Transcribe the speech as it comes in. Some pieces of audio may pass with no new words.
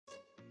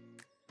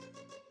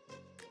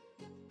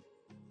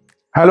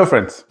Hello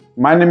friends,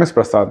 my name is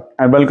Prasad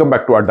and welcome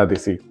back to Adda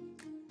Desi.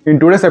 In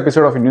today's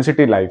episode of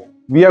University Live,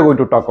 we are going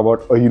to talk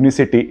about a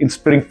university in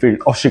Springfield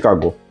of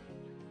Chicago.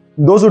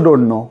 Those who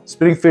don't know,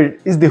 Springfield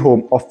is the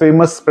home of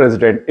famous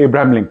President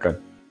Abraham Lincoln,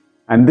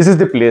 and this is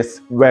the place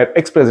where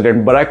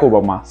ex-President Barack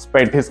Obama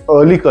spent his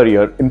early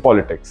career in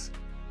politics.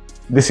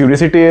 This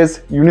university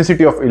is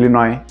University of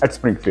Illinois at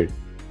Springfield.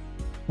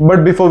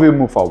 But before we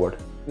move forward,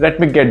 let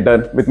me get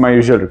done with my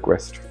usual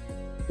request.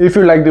 If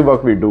you like the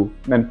work we do,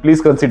 then please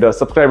consider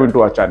subscribing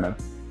to our channel.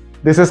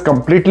 This is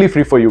completely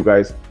free for you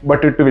guys,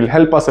 but it will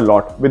help us a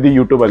lot with the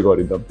YouTube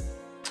algorithm.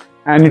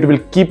 And it will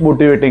keep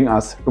motivating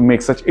us to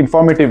make such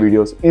informative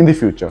videos in the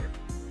future.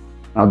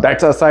 Now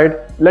that's aside,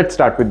 let's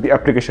start with the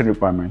application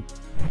requirement.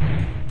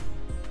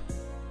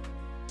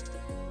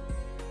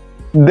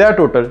 There are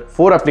total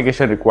 4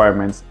 application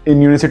requirements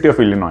in University of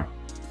Illinois.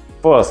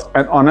 First,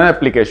 an online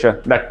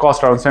application that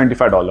costs around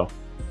 $75.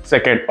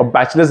 Second, a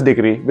bachelor's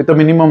degree with a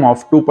minimum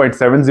of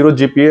 2.70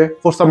 GPA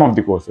for some of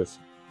the courses.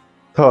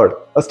 Third,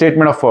 a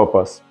statement of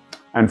purpose.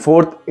 And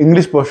fourth,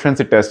 English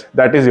proficiency test,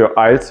 that is your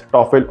IELTS,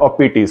 TOEFL or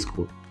PT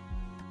score.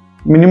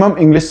 Minimum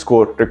English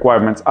score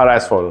requirements are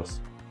as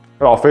follows.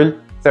 TOEFL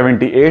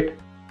 78,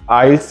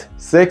 IELTS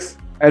 6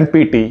 and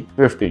PT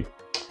 50.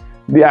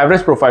 The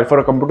average profile for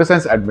a computer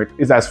science admit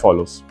is as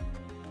follows.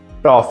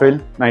 TOEFL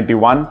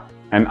 91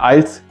 and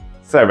IELTS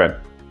 7.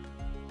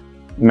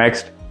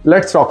 Next,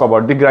 let's talk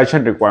about the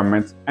graduation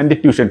requirements and the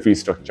tuition fee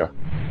structure.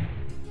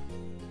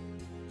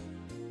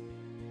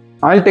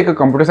 I'll take a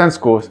computer science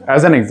course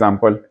as an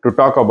example to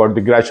talk about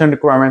the graduation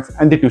requirements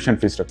and the tuition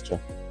fee structure.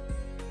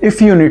 If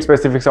you need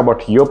specifics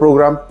about your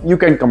program, you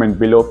can comment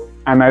below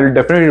and I will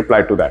definitely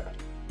reply to that.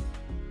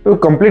 To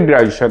complete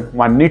graduation,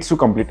 one needs to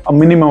complete a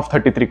minimum of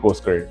 33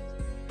 course credits.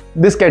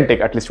 This can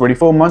take at least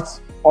 24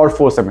 months or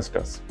 4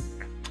 semesters.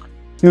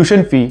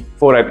 Tuition fee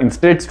for an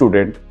in-state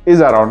student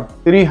is around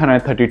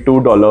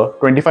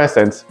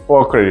 $332.25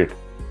 per credit.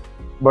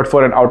 But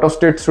for an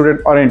out-of-state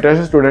student or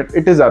international student,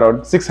 it is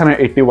around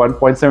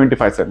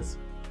 $681.75.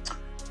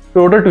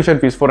 Total tuition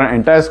fees for an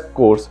entire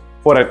course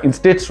for an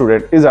in-state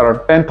student is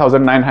around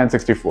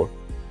 $10,964.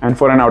 And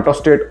for an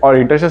out-of-state or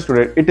international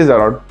student, it is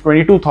around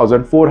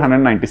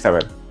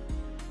 $22,497.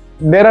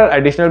 There are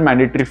additional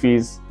mandatory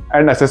fees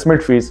and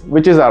assessment fees,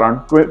 which is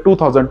around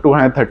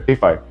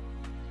 $2,235.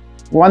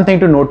 One thing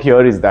to note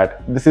here is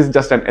that this is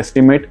just an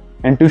estimate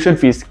and tuition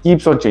fees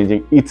keeps on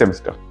changing each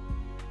semester.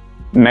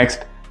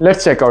 Next,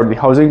 let's check out the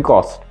housing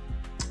cost.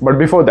 But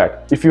before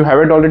that, if you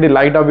haven't already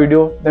liked our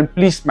video, then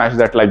please smash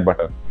that like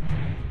button.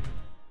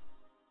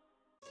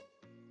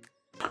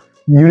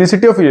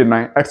 University of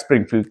Illinois at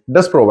Springfield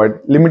does provide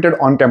limited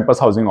on-campus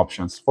housing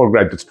options for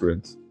graduate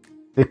students.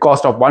 The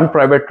cost of one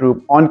private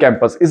room on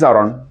campus is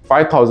around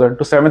 $5,000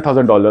 to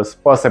 $7,000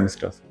 per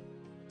semester.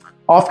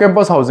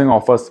 Off-campus housing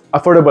offers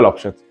affordable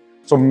options,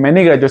 so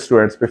many graduate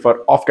students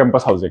prefer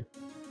off-campus housing.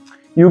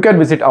 You can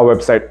visit our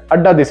website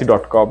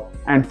addadesi.com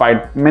and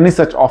find many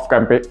such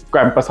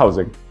off-campus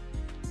housing.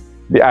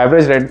 The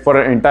average rent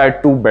for an entire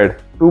 2-bed,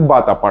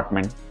 2-bath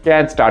apartment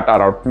can start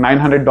around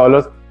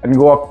 $900 and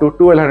go up to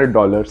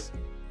 $1,200.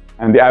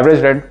 And the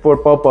average rent per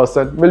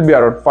person will be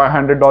around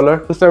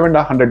 $500 to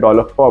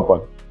 $700 per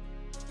person.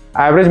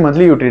 Average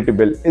monthly utility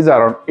bill is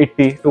around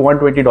 $80 to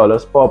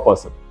 $120 per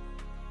person.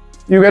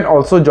 You can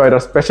also join our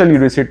special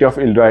University of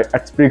Illinois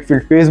at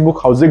Springfield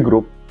Facebook housing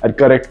group and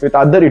connect with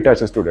other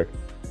international students.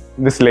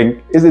 This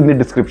link is in the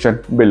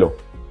description below.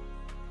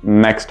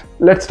 Next,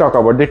 let's talk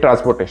about the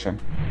transportation.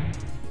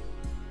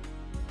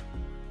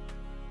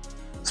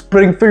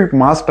 Springfield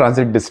Mass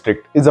Transit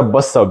District is a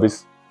bus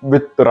service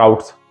with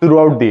routes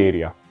throughout the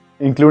area,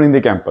 including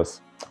the campus.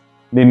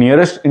 The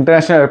nearest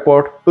international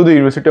airport to the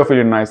University of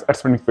Illinois at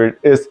Springfield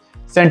is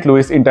St.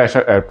 Louis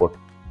International Airport,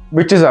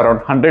 which is around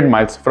 100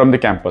 miles from the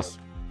campus.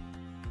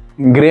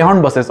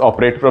 Greyhound buses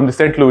operate from the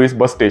St. Louis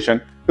bus station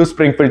to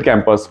Springfield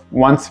campus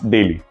once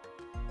daily.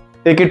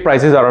 Ticket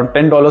price is around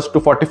 $10 to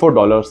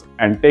 $44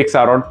 and takes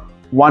around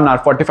 1 hour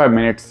 45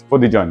 minutes for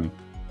the journey.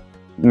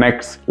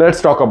 Next,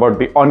 let's talk about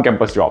the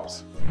on-campus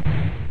jobs.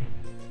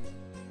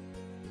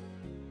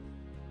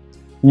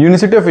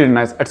 University of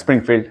Illinois at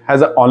Springfield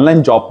has an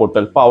online job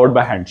portal powered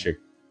by Handshake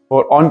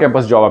for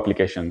on-campus job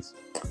applications.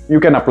 You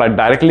can apply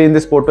directly in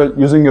this portal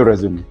using your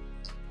resume.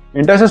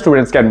 International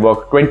students can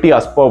work 20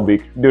 hours per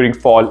week during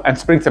fall and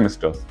spring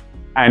semesters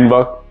and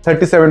work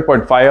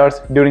 37.5 hours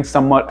during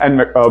summer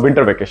and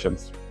winter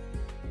vacations.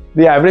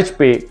 The average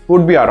pay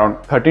would be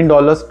around $13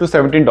 to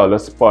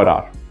 $17 per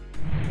hour.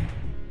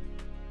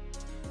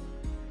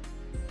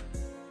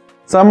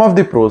 Some of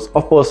the pros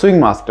of pursuing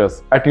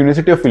masters at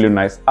University of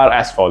Illinois are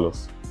as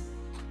follows.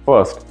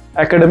 First,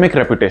 academic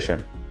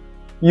reputation.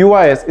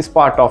 UIS is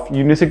part of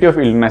University of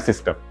Illinois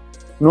system,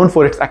 known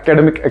for its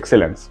academic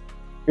excellence.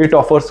 It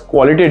offers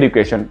quality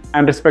education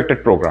and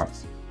respected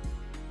programs.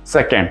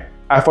 Second,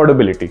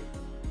 affordability.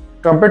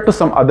 Compared to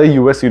some other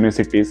US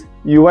universities,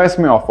 UIS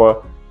may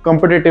offer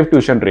competitive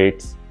tuition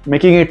rates,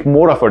 making it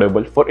more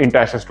affordable for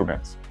international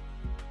students.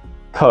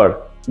 Third,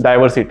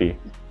 diversity.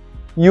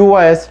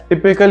 UIS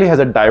typically has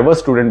a diverse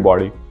student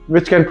body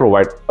which can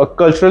provide a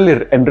culturally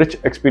enriched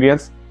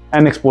experience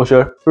and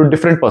exposure to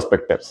different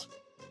perspectives.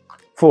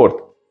 Fourth,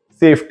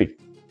 safety.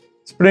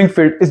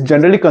 Springfield is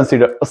generally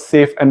considered a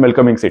safe and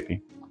welcoming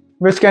city,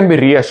 which can be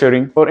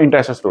reassuring for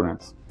international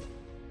students.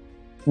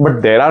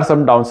 But there are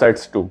some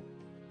downsides too.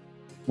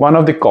 One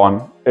of the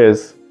cons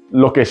is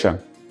location.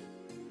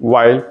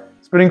 While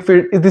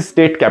Springfield is the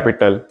state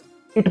capital,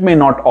 it may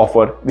not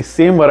offer the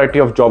same variety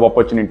of job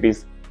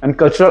opportunities and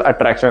cultural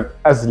attraction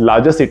as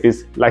larger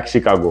cities like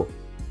Chicago.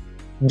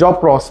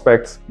 Job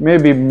prospects may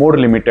be more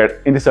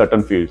limited in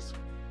certain fields.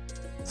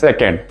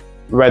 Second,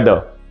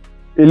 weather.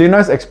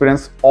 Illinois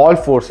experiences all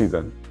 4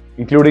 seasons,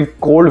 including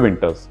cold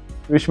winters,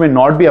 which may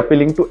not be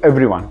appealing to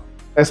everyone,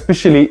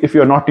 especially if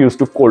you are not used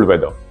to cold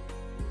weather.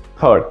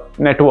 Third,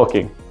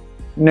 networking.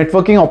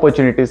 Networking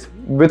opportunities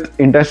with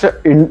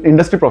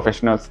industry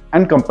professionals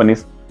and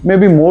companies may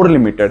be more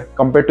limited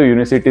compared to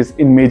universities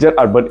in major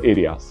urban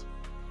areas.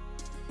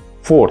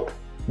 Fourth,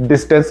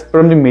 distance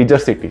from the major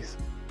cities.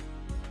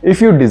 If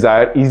you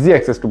desire easy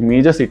access to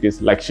major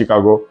cities like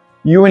Chicago,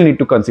 you will need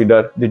to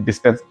consider the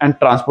distance and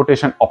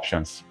transportation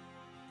options.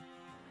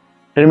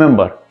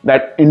 Remember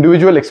that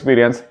individual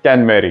experience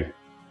can vary,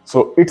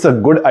 so it's a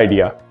good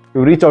idea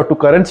to reach out to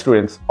current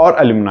students or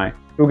alumni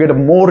to get a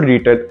more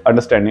detailed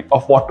understanding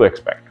of what to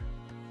expect.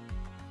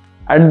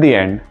 At the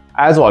end,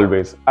 as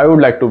always, I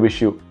would like to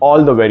wish you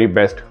all the very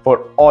best for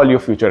all your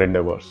future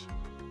endeavors.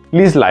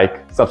 Please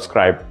like,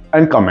 subscribe,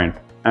 and comment.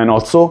 And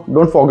also,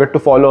 don't forget to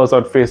follow us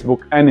on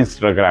Facebook and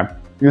Instagram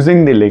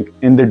using the link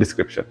in the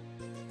description.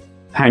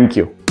 Thank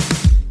you.